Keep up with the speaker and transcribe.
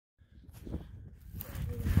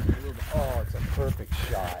It's a perfect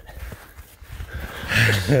shot.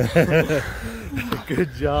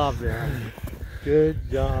 Good job, man.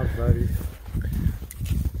 Good job, buddy.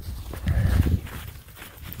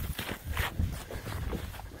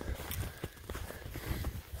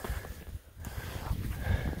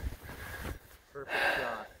 Perfect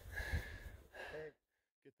shot. Hey,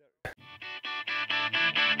 get that.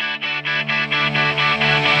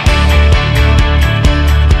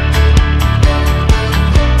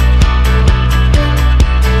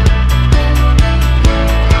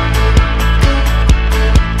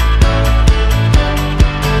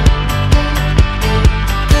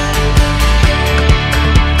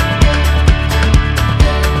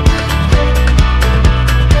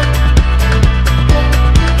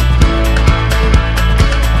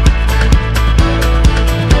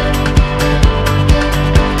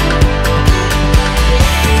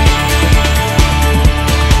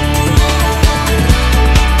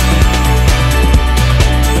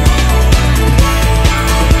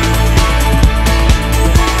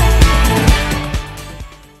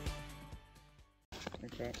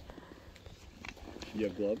 Okay. You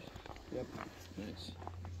have gloves? Yep. Nice.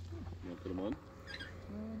 You want to put them on?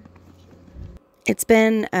 It's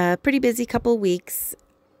been a pretty busy couple weeks.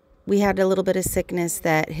 We had a little bit of sickness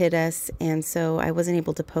that hit us, and so I wasn't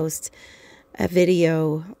able to post a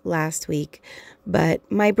video last week. But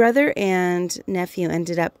my brother and nephew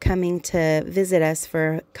ended up coming to visit us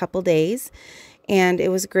for a couple days, and it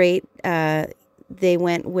was great. They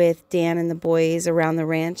went with Dan and the boys around the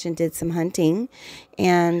ranch and did some hunting,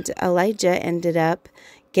 and Elijah ended up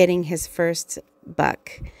getting his first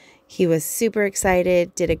buck. He was super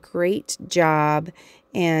excited, did a great job,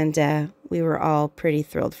 and we were all pretty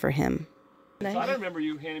thrilled for him. Nice. I don't remember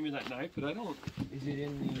you handing me that knife, but I don't. Is it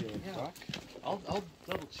in the truck? I'll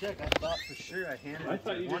double check. I thought for sure I handed it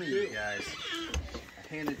to one of you guys.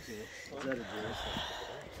 I handed it to the other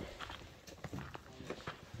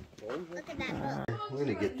Look at that book. We're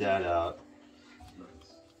gonna get that out.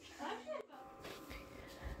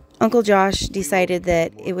 Uncle Josh decided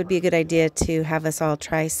that it would be a good idea to have us all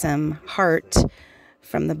try some heart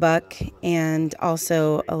from the buck and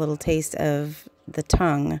also a little taste of the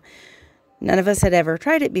tongue. None of us had ever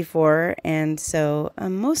tried it before, and so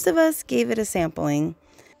most of us gave it a sampling.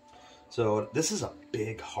 So this is a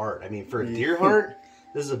big heart. I mean, for a deer heart,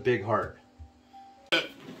 this is a big heart.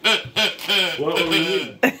 What were we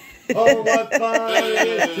doing? Oh, what fun it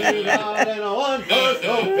is to ride in a one-horse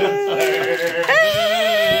open sleigh.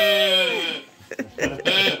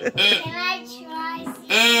 Can I try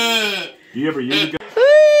some? Do you ever use a gun?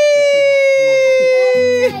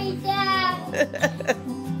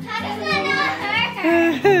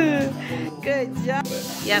 Good job.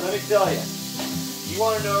 Yep. Let me tell you, you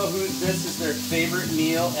want to know who this is their favorite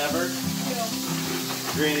meal ever?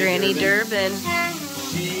 Granny Durbin.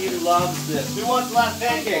 She loves this. Who wants the last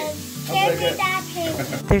pancake? Give me that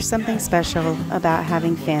pancake. There's something special about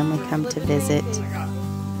having family come to visit.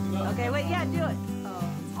 Okay, wait, yeah, do it. Oh,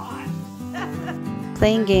 it's hot.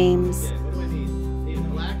 Playing games. What do I need? A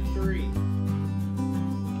black 3.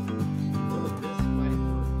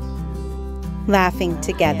 Laughing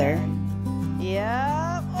together.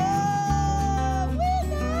 Yeah.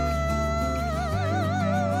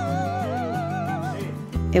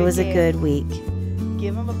 It was a good week.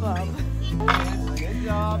 Give him a bump. Good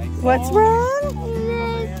job. What's wrong?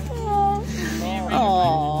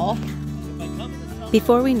 Aww.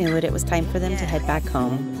 Before we knew it, it was time for them to head back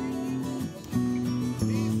home.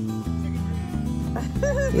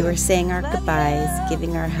 We were saying our goodbyes,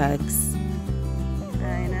 giving our hugs,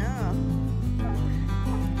 I know.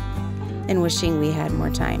 and wishing we had more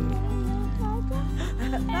time.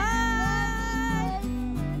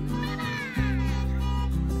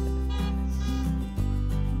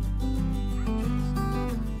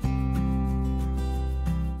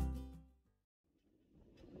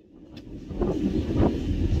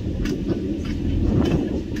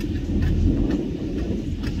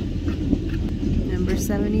 Number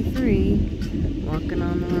 73, walking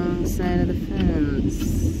on the wrong side of the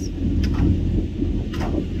fence.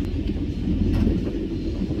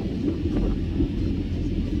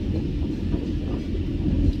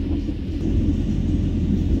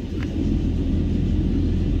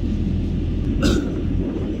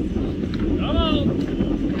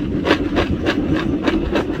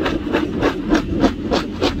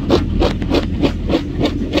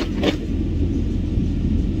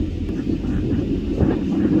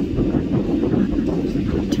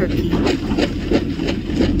 Turkey. Come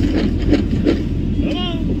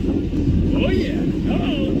on! Oh yeah! Come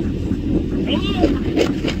on! Come on!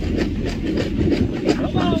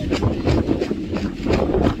 Come on!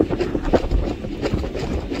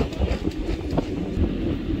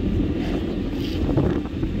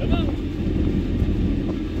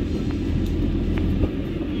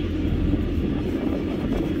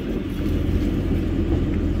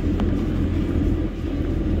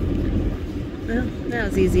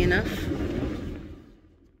 was easy enough.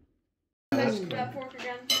 That fork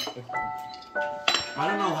again. I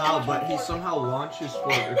don't know how, but he somehow launched his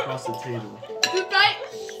fork across the table. Food fight?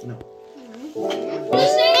 No.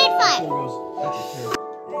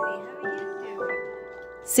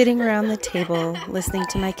 Sitting around the table, listening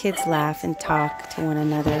to my kids laugh and talk to one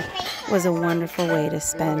another was a wonderful way to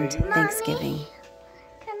spend Thanksgiving.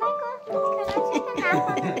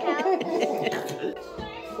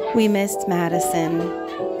 We missed Madison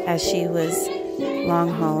as she was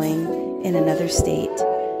long-hauling in another state,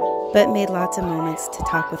 but made lots of moments to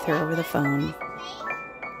talk with her over the phone.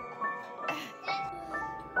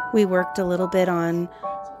 We worked a little bit on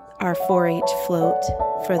our 4-H float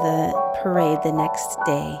for the parade the next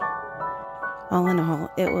day. All in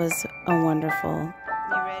all, it was a wonderful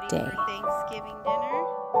day. For Thanksgiving dinner?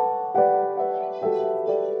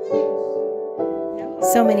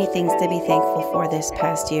 So many things to be thankful for this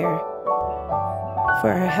past year.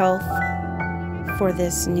 For our health, for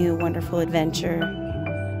this new wonderful adventure,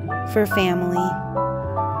 for family,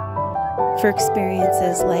 for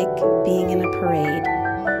experiences like being in a parade.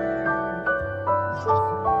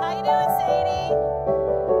 How you doing, Sadie?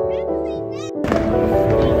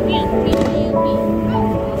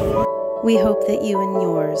 We hope that you and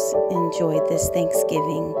yours enjoyed this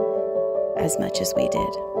Thanksgiving as much as we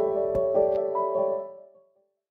did.